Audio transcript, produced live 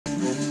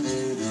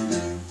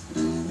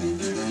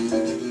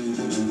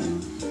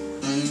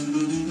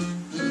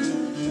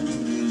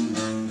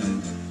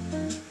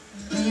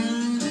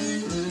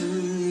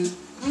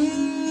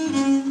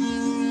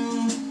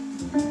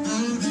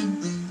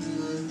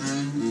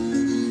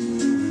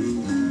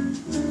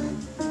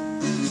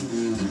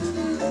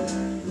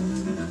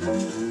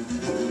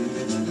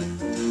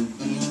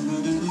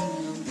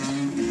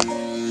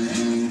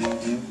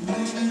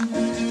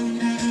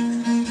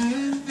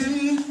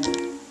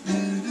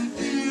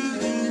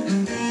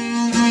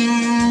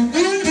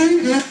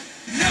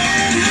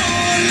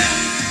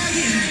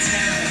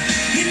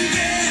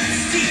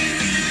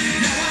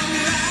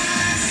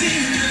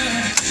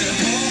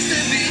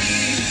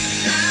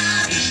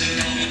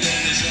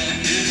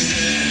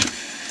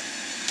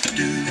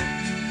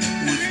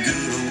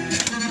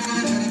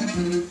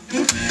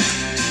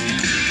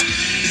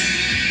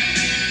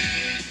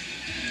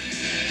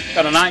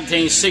Got a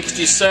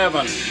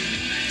 1967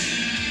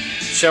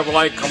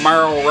 Chevrolet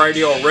Camaro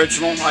radio,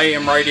 original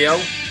AM radio.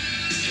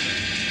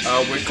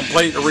 We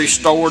completely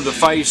restored the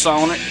face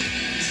on it,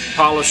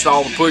 polished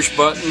all the push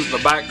buttons, the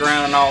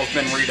background and all has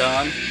been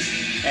redone,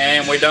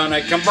 and we done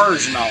a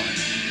conversion on it.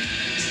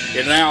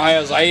 It now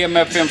has AM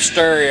FM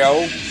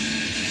stereo,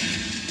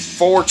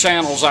 4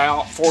 channels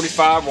out,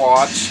 45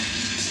 watts.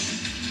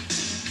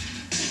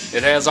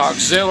 It has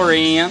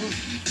auxiliary in,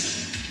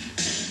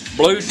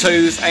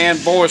 Bluetooth, and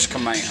voice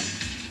command.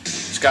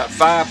 It's got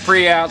 5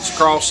 pre-outs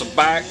across the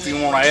back if you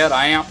want to add an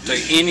amp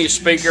to any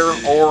speaker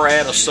or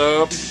add a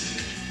sub.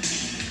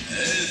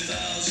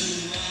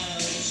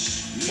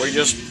 We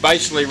just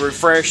basically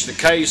refreshed the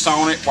case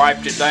on it,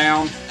 wiped it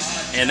down,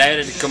 and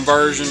added a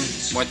conversion,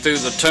 went through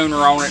the tuner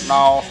on it and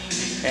all,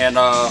 and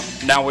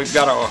now we've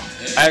got a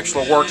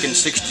actual working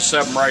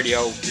 67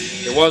 radio.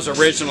 It was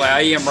originally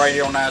AM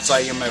radio, now it's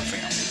AM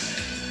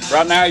FM.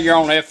 Right now you're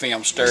on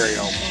FM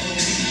stereo.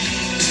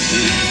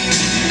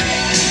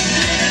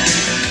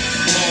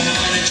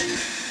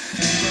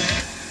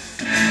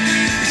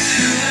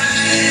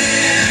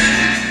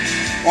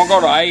 Won't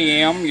go to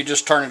AM, you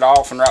just turn it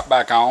off and right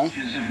back on.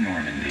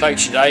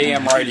 Takes you to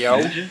AM radio.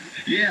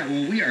 Yeah,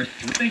 well, we are.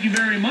 Thank you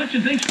very much,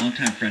 and thanks,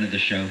 longtime friend of the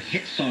show,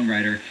 hit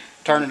songwriter.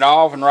 Turn it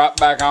off and right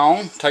back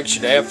on. Takes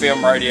you to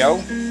FM radio.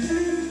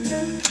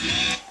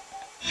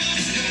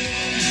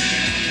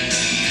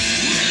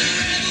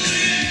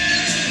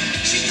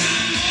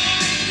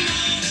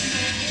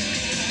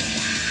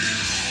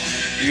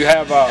 You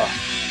have a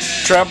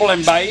treble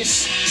and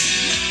bass,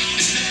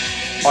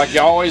 like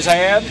you always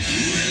had.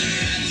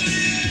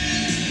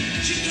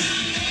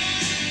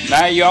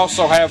 Now you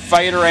also have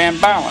fader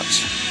and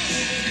balance.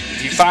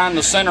 If you find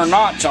the center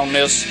notch on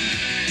this,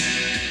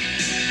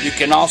 you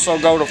can also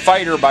go to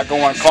fader by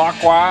going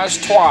clockwise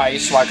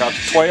twice, like a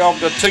 12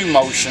 to 2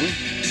 motion.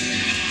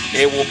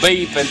 It will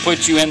beep and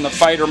put you in the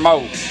fader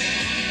mode.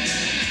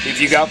 If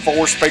you got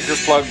 4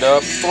 speakers plugged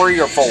up, 3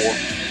 or 4.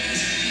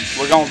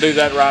 We're going to do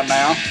that right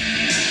now.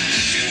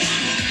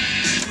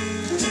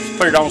 Let's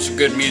put it on some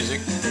good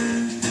music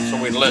so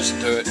we can listen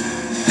to it.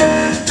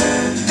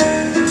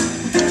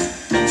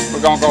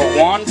 We're going to go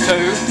 1, 2.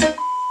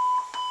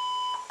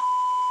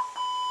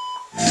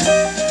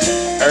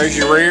 There's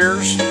your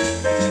rears.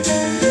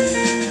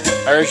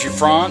 There's your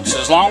fronts.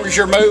 As long as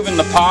you're moving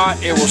the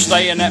pot, it will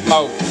stay in that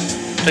mode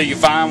until you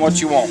find what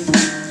you want.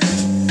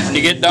 When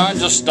you get done,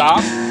 just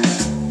stop.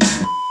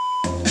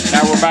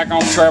 Now we're back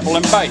on treble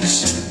and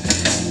bass.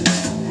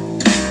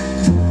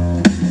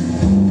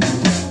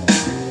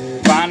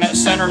 Find that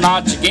center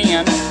notch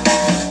again.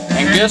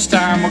 And this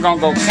time we're going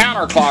to go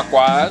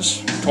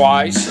counterclockwise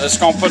twice. That's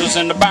going to put us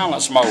into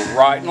balance mode,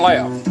 right and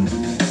left.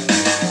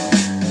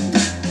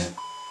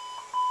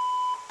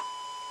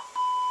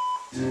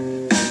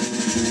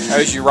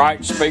 There's your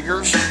right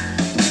speakers.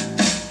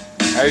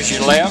 There's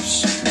your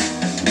lefts.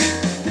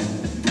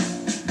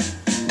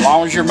 As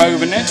long as you're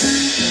moving it.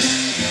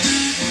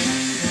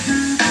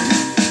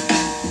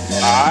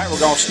 Alright, we're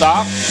going to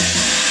stop.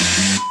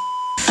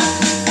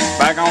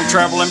 Back on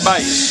treble and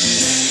bass.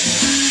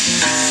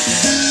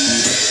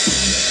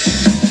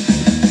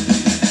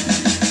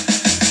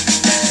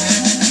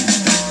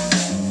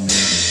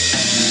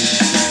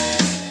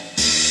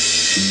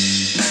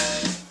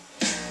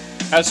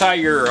 That's how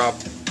your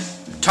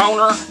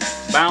toner,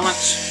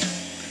 balance,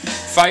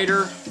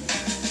 fader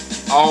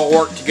all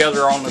work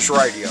together on this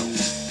radio.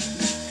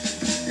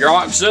 Your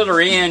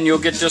auxiliary in, you'll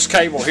get this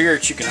cable here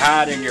that you can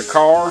hide in your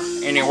car,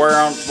 anywhere.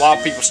 A lot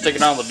of people stick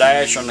it on the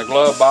dash, on the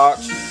glove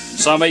box.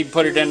 Some even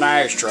put it in the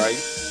ashtray.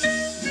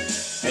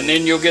 And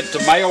then you'll get the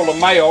male to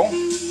male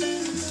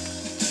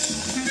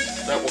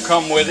that will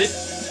come with it.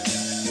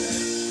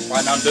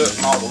 Might not do it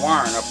from all the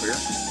wiring up here.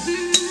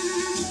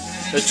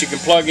 That you can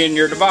plug in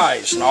your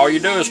device, and all you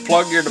do is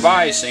plug your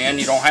device in.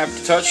 You don't have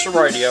to touch the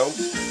radio.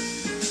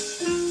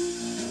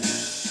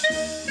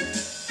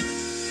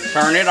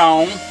 Turn it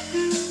on.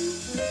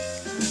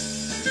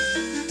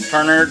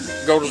 Turn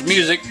it, go to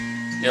music.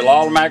 It'll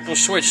automatically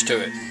switch to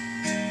it.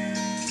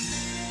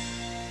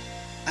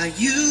 I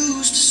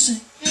used to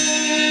sing.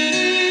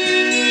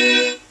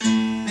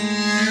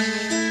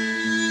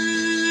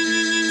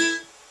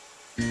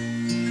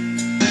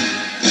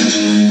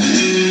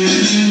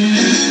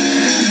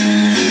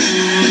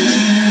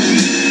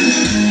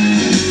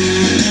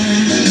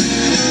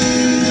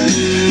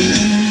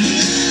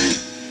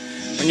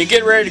 When you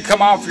get ready to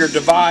come off your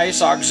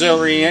device,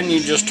 auxiliary in,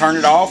 you just turn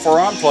it off or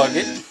unplug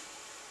it.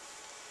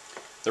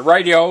 The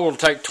radio will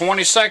take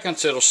 20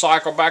 seconds, it'll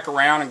cycle back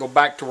around and go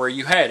back to where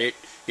you had it.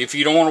 If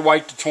you don't want to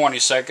wait the 20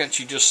 seconds,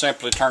 you just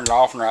simply turn it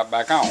off and right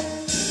back on.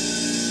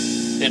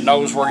 It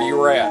knows where you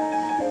were at.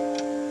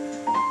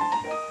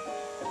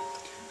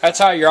 That's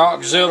how your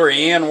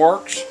auxiliary in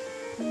works.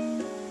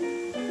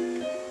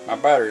 My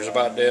battery's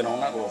about dead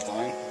on that little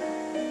thing.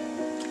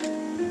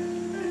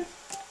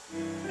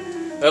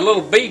 That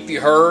little beep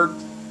you heard,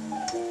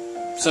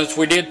 since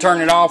we did turn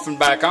it off and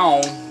back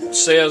on,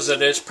 says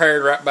that it's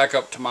paired right back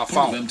up to my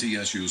phone. I'm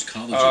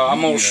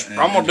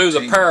gonna do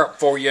the pair up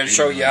for you and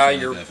show you how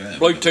your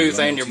Bluetooth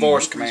and your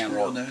voice command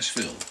work.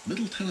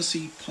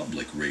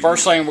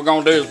 First thing we're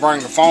gonna do is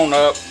bring the phone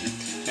up,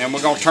 and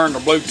we're gonna turn the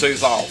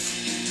Bluetooth off.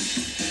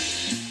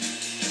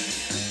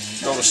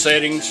 Go to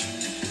settings.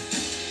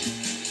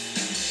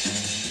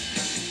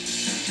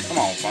 Come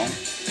on, phone.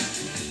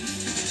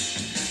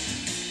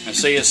 And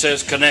see, it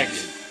says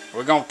connected.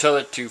 We're going to tell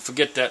it to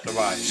forget that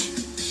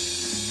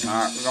device.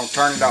 Alright, we're going to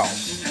turn it off.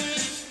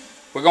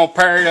 We're going to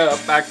pair it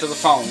up back to the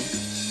phone.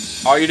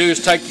 All you do is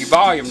take your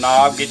volume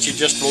knob, get you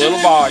just a little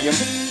volume,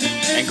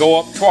 and go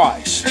up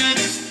twice.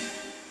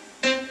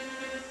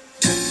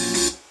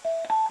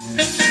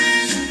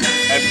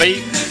 That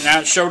beep, now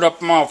it showed up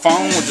on my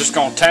phone. We're just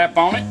going to tap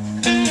on it,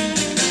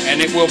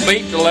 and it will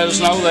beep to let us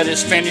know that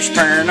it's finished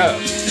pairing up.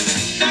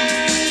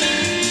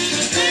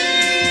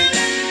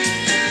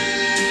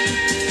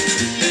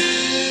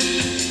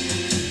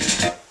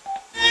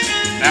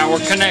 Now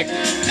we're connected.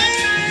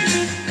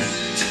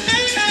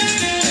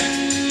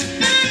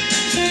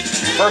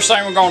 First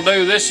thing we're going to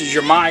do, this is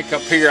your mic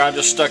up here. I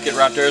just stuck it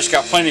right there. It's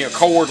got plenty of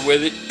cord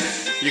with it.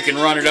 You can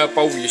run it up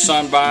over your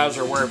sun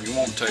visor or wherever you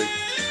want to.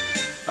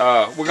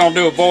 We're going to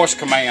do a voice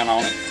command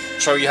on it.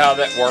 Show you how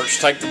that works.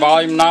 Take the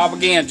volume knob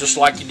again, just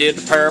like you did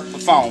to pair up the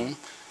phone,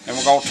 and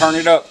we're going to turn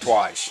it up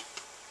twice.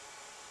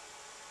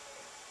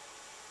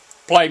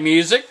 Play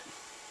music.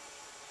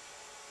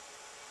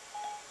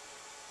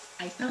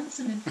 I found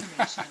some information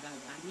about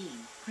Wadi,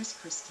 Chris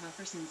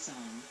Christopherson's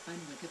song on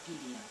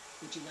Wikipedia.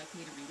 Would you like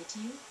me to read it to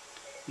you?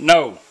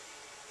 No.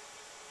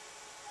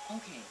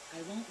 Okay,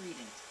 I won't read it.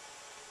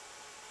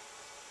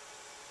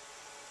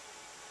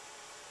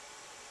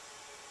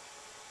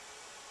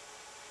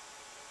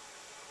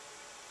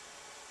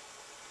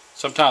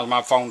 Sometimes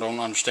my phone don't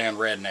understand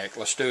redneck.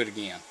 Let's do it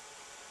again.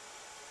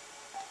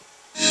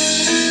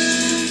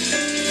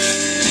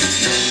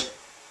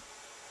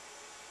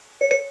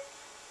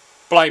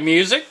 Play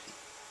music.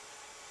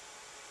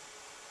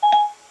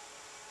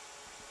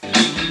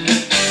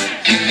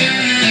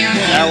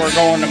 Now we're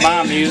going to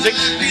my music.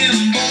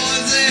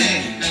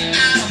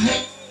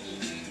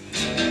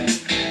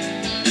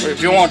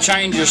 If you want to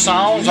change your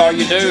songs, all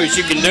you do is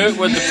you can do it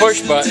with the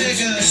push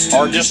buttons,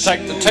 or just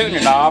take the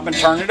tuning knob and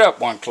turn it up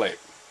one click,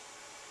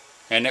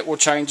 and it will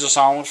change the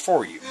songs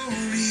for you.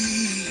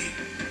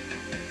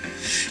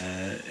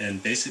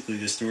 And basically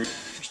the story.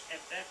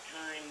 At that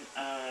time,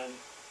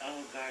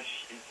 oh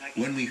gosh, if I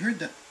can... When we heard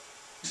that.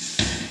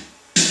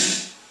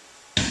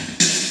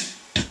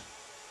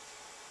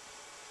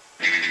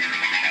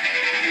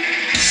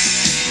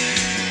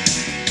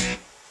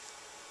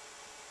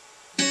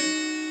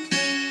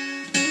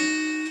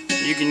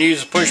 You can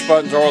use the push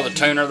buttons or the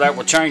tuner. That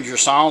will change your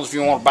songs. If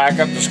you want to back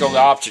up, just go the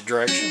opposite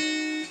direction.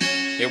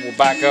 It will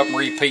back up and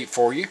repeat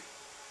for you.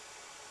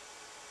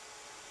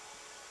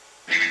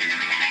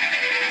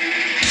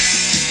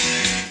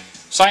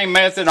 Same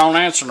method on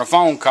answering a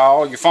phone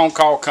call. Your phone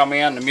call come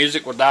in, the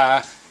music will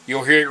die.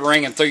 You'll hear it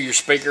ringing through your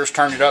speakers.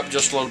 Turn it up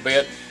just a little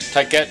bit.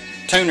 Take that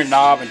tuning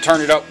knob and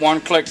turn it up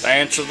one click to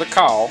answer the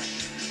call.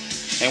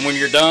 And when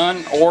you're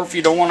done, or if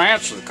you don't want to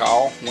answer the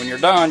call, when you're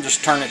done,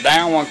 just turn it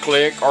down one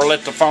click or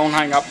let the phone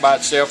hang up by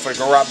itself and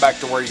go right back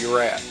to where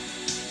you're at.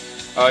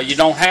 You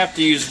don't have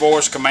to use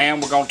voice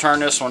command. We're going to turn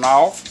this one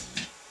off.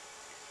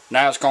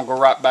 Now it's going to go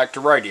right back to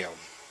radio.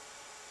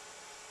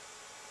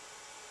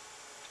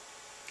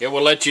 It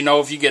will let you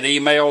know if you get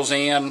emails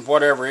in,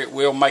 whatever, it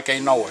will make a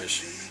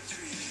noise.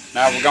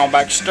 Now we're going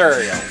back to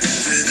stereo.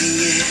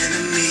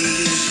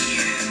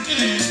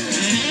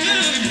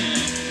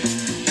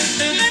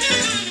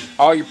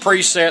 All your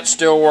presets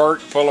still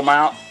work. Pull them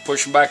out,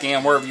 push them back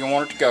in wherever you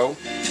want it to go.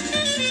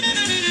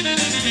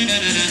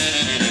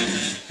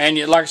 And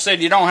you, like I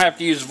said, you don't have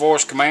to use the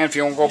voice command. If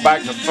you want to go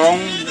back to the phone,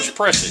 just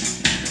press it.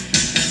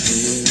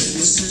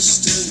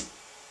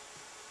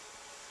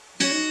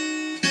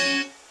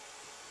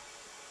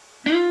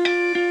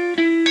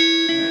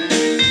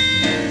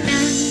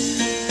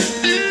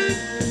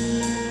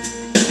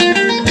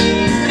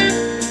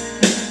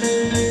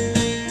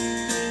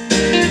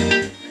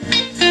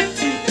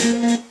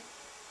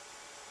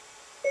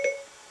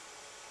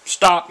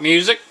 Stop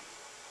music.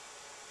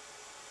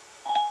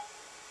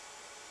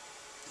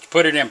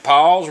 Put it in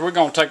pause. We're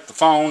going to take the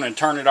phone and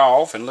turn it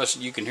off and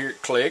listen. You can hear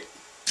it click.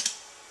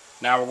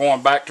 Now we're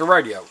going back to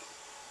radio.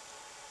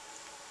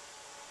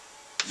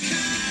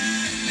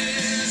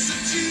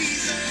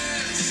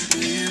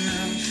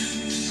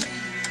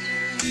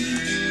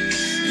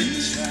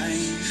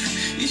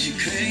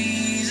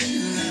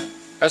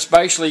 That's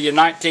basically your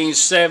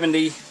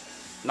 1970,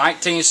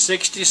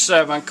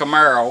 1967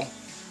 Camaro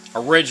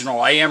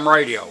original AM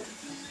radio.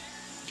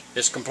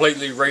 It's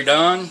completely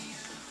redone.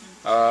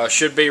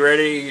 Should be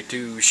ready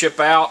to ship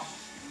out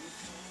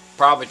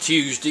probably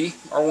Tuesday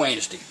or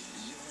Wednesday.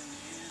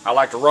 I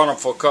like to run them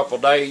for a couple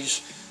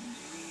days,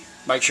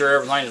 make sure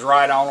everything's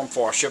right on them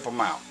before I ship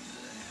them out.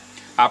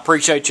 I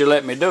appreciate you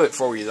letting me do it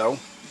for you though.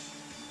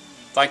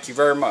 Thank you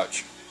very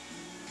much.